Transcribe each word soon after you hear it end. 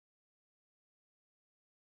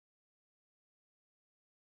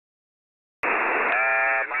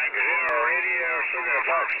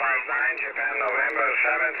59, Japan, November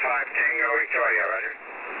 75, Tango, Victoria, roger.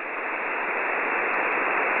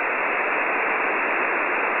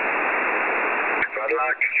 Good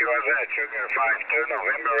luck, QRZ, Sugar 52,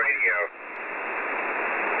 November radio.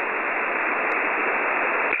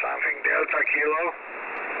 Something Delta Kilo.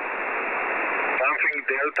 Something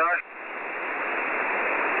Delta.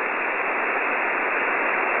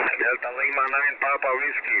 Delta Lima 9 Papa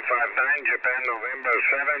Whiskey 59 Japan November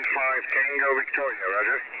 75 Tango Victoria,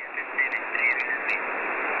 roger.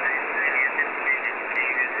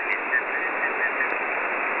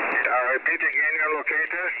 Repeat again your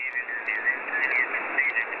locator.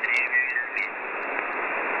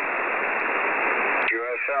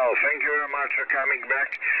 QSL, thank you very much for coming back.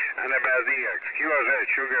 And about the QRZ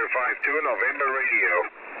Sugar 52 November radio.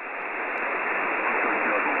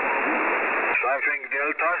 Something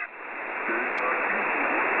Delta.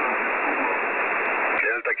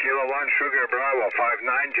 Delta Kilo 1 Sugar Bravo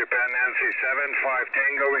 59 Japan Nancy 75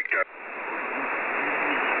 Tango Victor.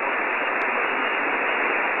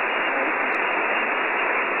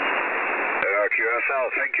 QSL,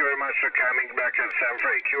 thank you very much for coming back at San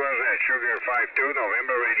Fran. QRZ Sugar 52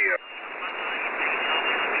 November radio.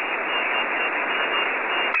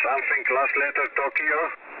 Something last letter Tokyo.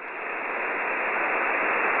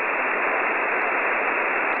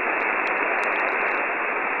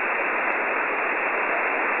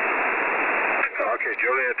 Okay,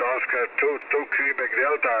 Juliet Oscar 2 Quebec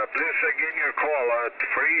Delta. Please again your call at 3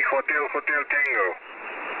 Hotel Tango.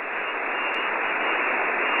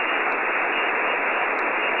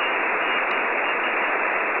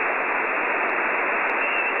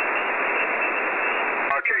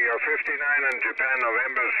 Okay, you're 59 in Japan,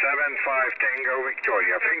 November 75 Tango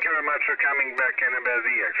Victoria. Thank you very much for coming back in about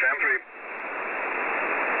the Xamfrey.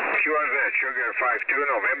 QRZ Sugar 52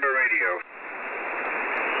 November radio.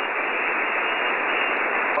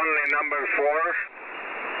 Only number 4.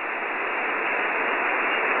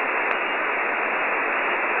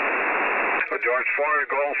 George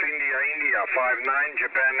 4 Golf India 59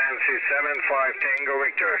 Japan Nancy 75 Tango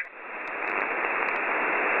Victor.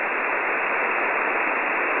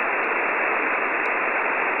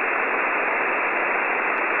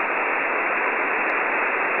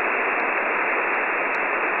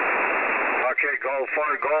 Okay, Golf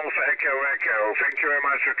 4 Golf Echo. Thank you very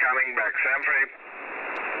much for coming back. Sanford.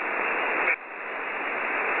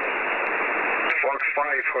 Fox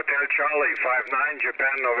 5 Hotel Charlie 59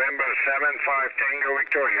 Japan November 75 Tango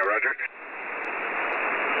Victoria, roger.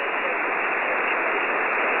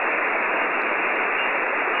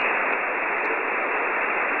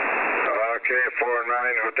 Okay,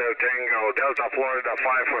 49 Hotel Tango Delta Florida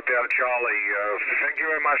 5 Hotel Charlie. Thank you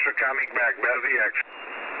very much for coming back. BZX.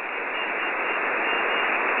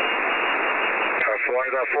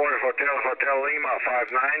 Florida 4 Hotel Lima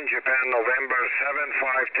 59 Japan November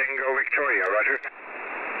 75 Tango Victoria, roger.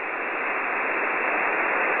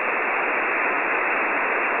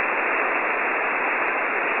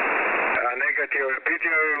 Negative, repeat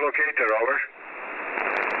your locator, over.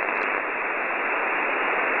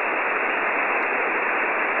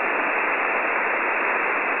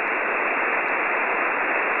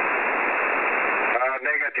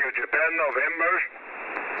 Negative, Japan November.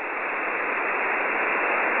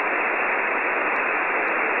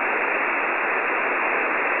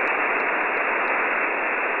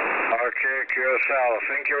 Okay, QSL,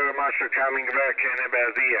 thank you very much for coming back in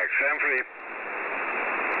about the Xamfrey.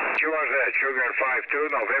 QRZ Sugar 52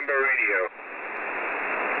 November radio.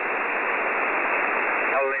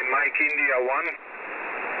 Only Mike India 1.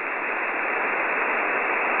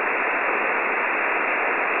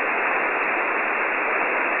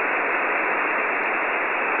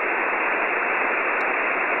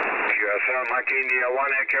 QSL Mike India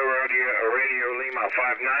 1 Echo Radio Lima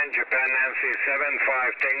 59 Japan Nancy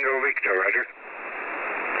 75 Tango Victor, roger.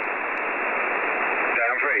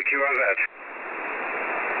 Sanfrey QRZ.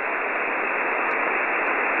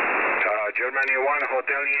 Germany 1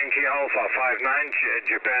 Hotel Yankee Alpha 59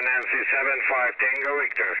 Japan Nancy 75 Tango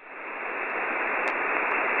Victor.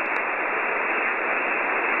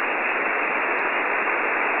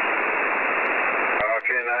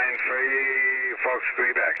 Okay, 93 Fox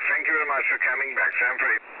Quebec. Thank you very much for coming back,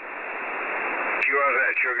 Sanfrey. QRZ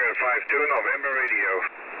Sugar 52 November radio.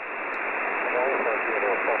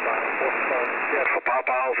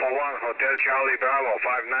 Papa Alpha 1 Hotel Charlie Bravo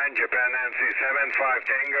 59 Japan Nancy 75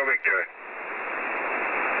 Tango Victor.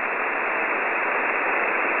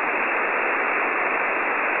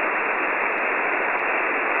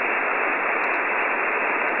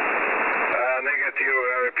 Negative,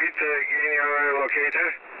 repeat again your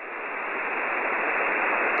locator.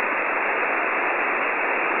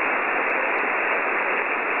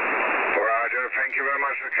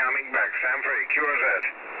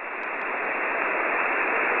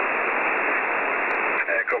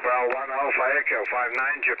 Alpha Echo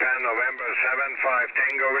 59, Japan, November 75,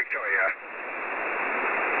 Tango, Victoria.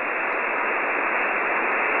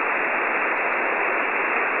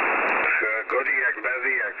 Goody X,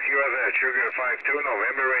 Bezzy X, QSS, Sugar 52,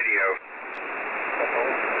 November radio.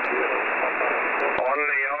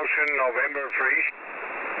 Only Ocean, November free.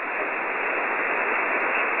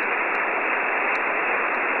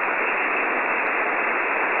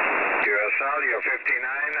 US Alio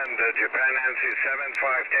 59 and Japan NC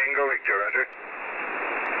 75, Tango, Victor, roger.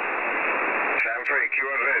 Sam free,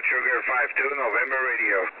 QSS, Sugar 52, November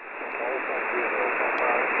radio.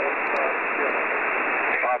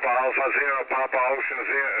 Papa Alpha 0, Papa Ocean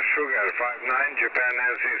 0, Sugar 59, Japan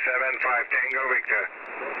NC 75, Tango, Victor.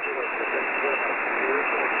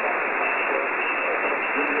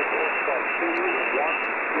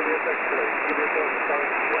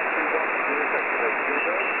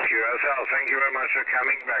 QSL, thank you very much for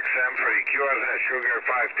coming back. Sam free, QSS, Sugar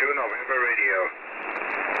 52, November radio.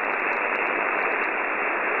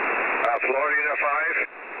 Florida 5.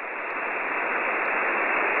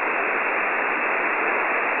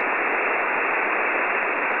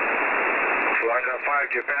 Florida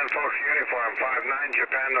 5, Japan Fox Uniform 59,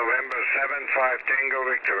 Japan November 75, Tango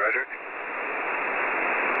Victor, roger.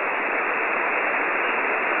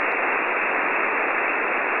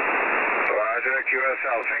 Roger,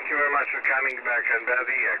 QSL, thank you very much for coming back and bad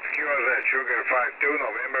EX. QSS, Sugar 52,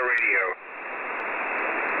 November radio.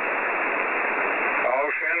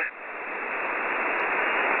 Ocean.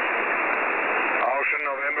 Ocean,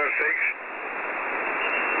 November 6.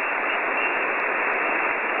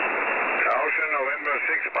 Ocean, November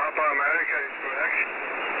 6, Papa America is correct.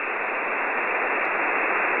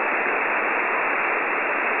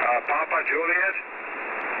 Papa Juliet.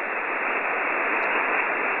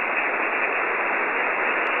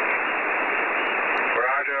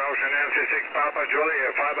 Roger, Ocean NC6, Papa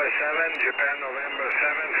Juliet, 5/7, Japan, November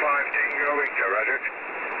 75, Tango, Victor, roger.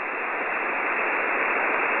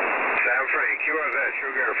 Sam free, QSS,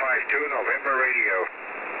 Sugar 52, November radio.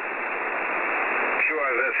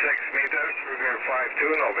 QSS 6 meters, Sugar 52,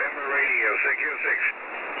 November radio, CQ6.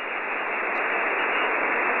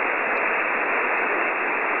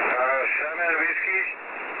 7 whiskey.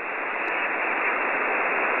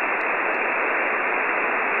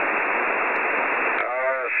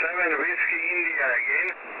 Whiskey India again.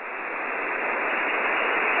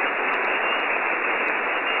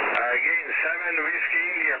 Again, 7 Whiskey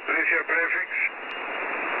India, please your prefix.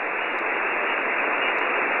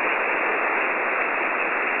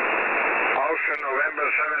 Ocean, November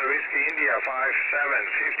 7, Whiskey India, 57,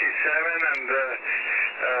 57 and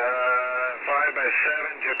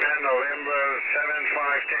 5/7, Japan, November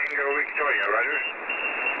 75, Tango, Victoria, roger.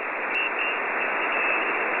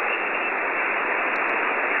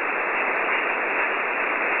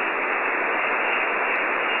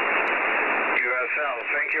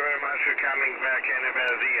 Thank you very much for coming back,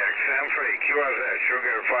 Annabelle DX. Sam free, QSS,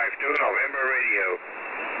 Sugar 52, November radio.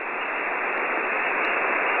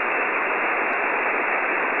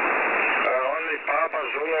 Only Papa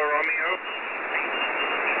Zulu Romeo.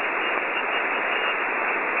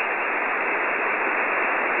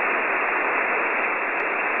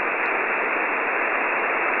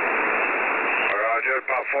 Roger,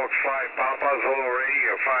 Fox 5, Papa Zulu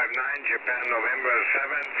radio, 59, Japan, November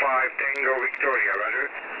 75, Tango, Victoria, roger.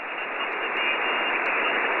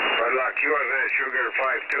 QSS, Sugar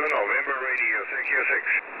 52, November radio, CQ6.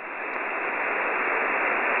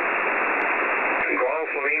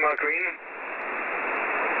 Golf Lima Queen.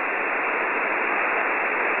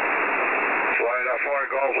 Florida 4,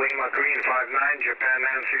 Golf Lima Queen, 59, Japan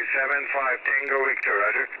Nancy 75, Tango Victor,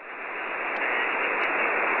 roger.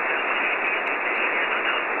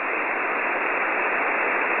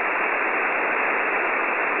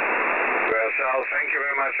 Thank you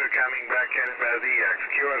very much for coming back, Annabelle DX.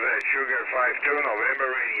 QSS, Sugar 52, November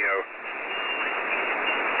radio.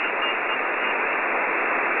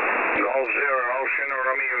 Golf 0, Ocean,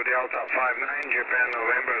 Romeo Delta 59, Japan,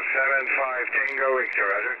 November 75, Tango Victor,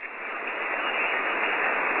 roger.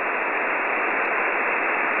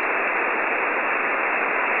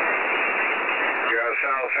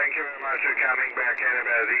 QSL, thank you very much for coming back,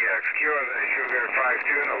 Annabelle DX. QSS, Sugar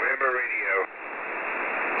 52, November radio.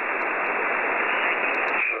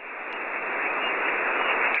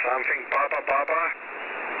 Something Papa Papa.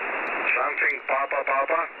 Something Papa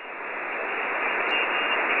Papa.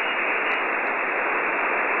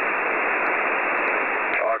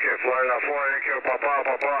 Okay, Florida 4, Echo Papa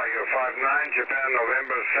Papa, you're 59, Japan,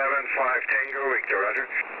 November 75, Tango Victor, roger.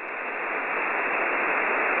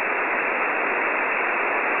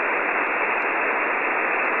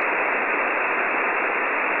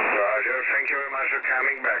 Roger,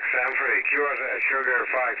 Sam 3, QRZ, Sugar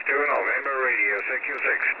 52, November Radio,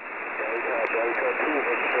 CQ6. Delta 2,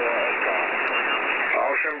 Victor,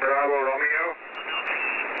 Ocean Bravo Romeo.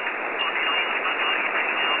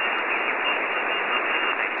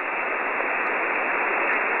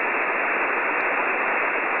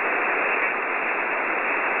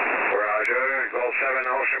 Roger, Golf 7,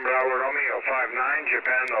 Ocean Bravo Romeo, 59,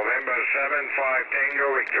 Japan, November 75,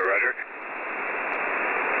 Tango Victor, Roger.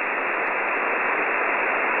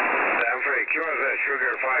 QRZ,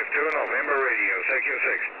 Sugar 52, November Radio,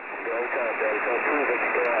 CQ6. Delta 2,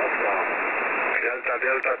 Victor,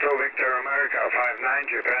 Delta 2, Victor, America,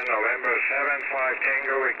 59, Japan, November 75,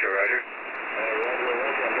 Tango Victor, Roger.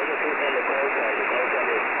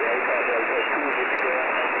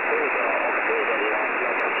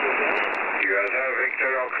 QSL,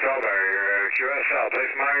 Victor, October, QSL,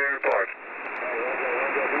 please mark your report.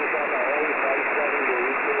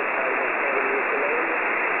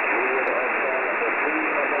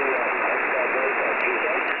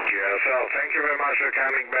 QSL, thank you very much for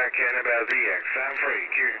coming back in about DX. Sam 3,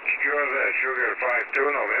 QSL, Sugar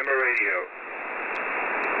 52, November Radio.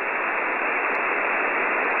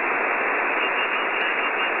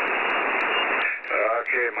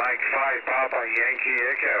 Okay, Mike 5, Papa, Yankee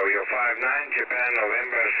Echo, you're 59, Japan,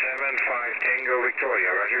 November 75, Tango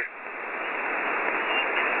Victoria, Roger.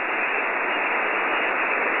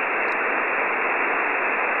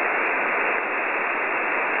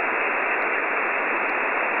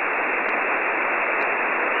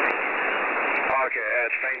 Okay,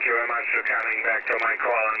 Ed, thank you very much for coming back to my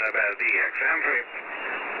call on about DX. I'm free.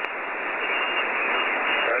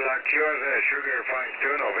 QRZ, Sugar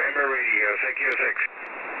 52, November Radio, CQ6.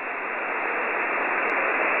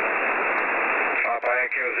 Papa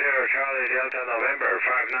Echo 0, Charlie Delta, November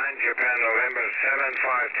 59, Japan, November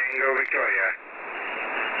 75, Tango Victoria.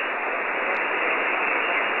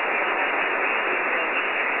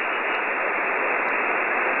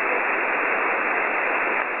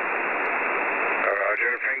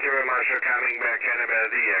 Roger, thank you very much for coming back in about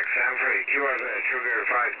DX. I'm free. QRZ, Sugar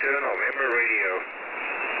 52, November Radio.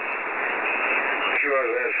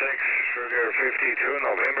 QRZ 6, Sugar 52,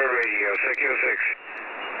 November Radio, CQ6.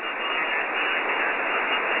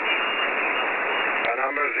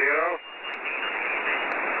 Number 0.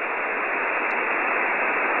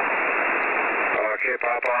 Okay,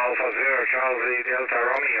 Papa Alpha 0, Charles E. Delta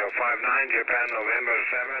Romeo, 59, Japan, November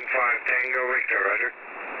 75, Tango Victor, Roger.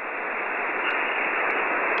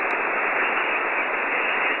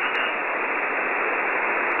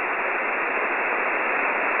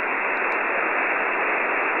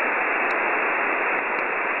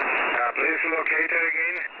 Please locate it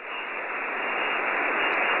again.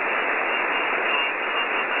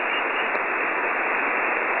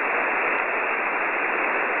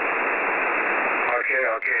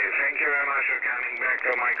 Okay, thank you very much for coming back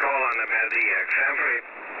to my call on about DX. I'm free.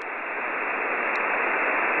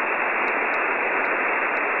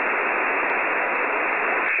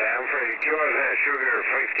 Sam free, QRZ, Sugar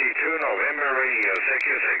 52, November Radio,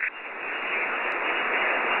 CQ6.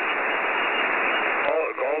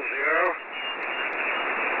 Golf 0.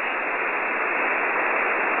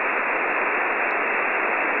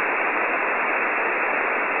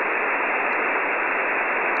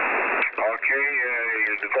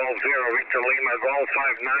 Golf 0, Victor Lima, Golf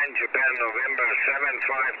 59, Japan, November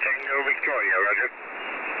 75, Tango Victoria, Roger.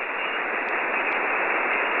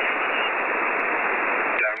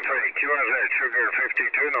 Down 3, QRZ, Sugar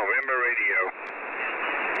 52, November Radio.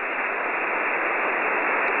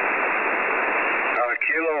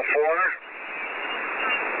 Kilo 4.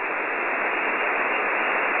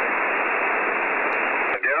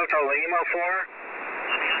 Delta Lima 4.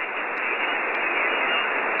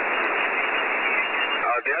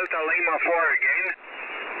 Delta Lima 4 again.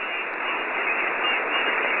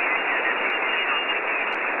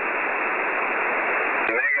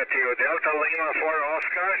 Negative. Delta Lima 4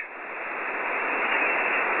 Oscar.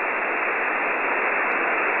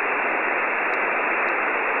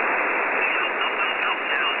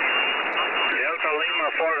 Delta Lima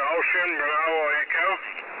 4 Ocean, Bravo Echo.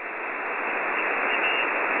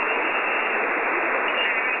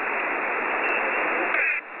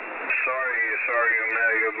 Sorry,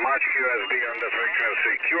 you much QSB on the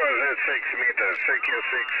frequency. QRZ 6 meters,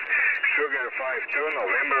 CQ6, Sugar 52,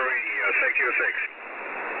 November Radio, CQ6.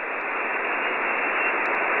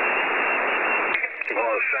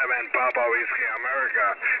 Golf 7, Papa Whiskey, America,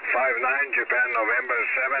 59, Japan, November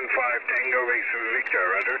 75, Tango Victor,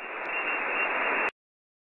 Roger.